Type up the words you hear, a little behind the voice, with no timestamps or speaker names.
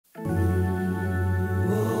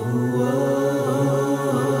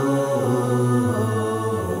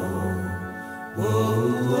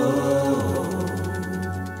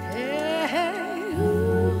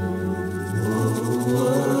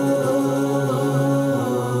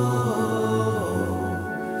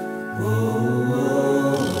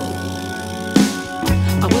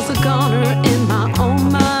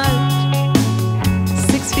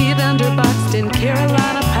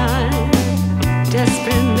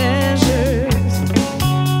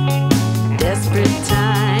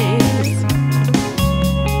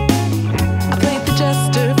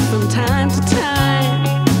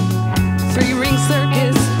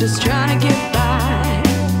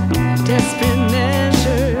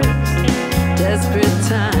measures, desperate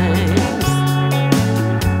times.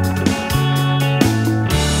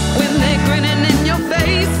 When they're grinning in your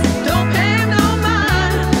face, don't pay no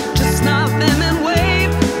mind. Just nod them and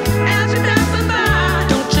wave as you're passing by.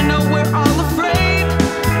 Don't you know we're all afraid?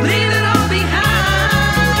 Leave it all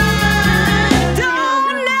behind.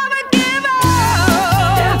 Don't never give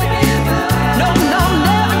up. Never give up. No, no,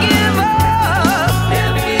 never give up.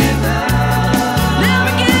 Never give up.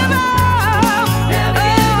 Never give up. Never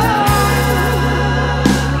give up.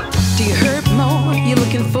 Do you hurt more? You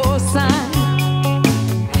looking for a sign?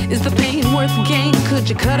 Is the pain worth the gain? Could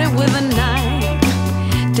you cut it with a knife?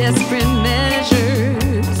 Desperate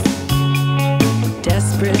measures,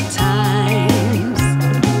 desperate times.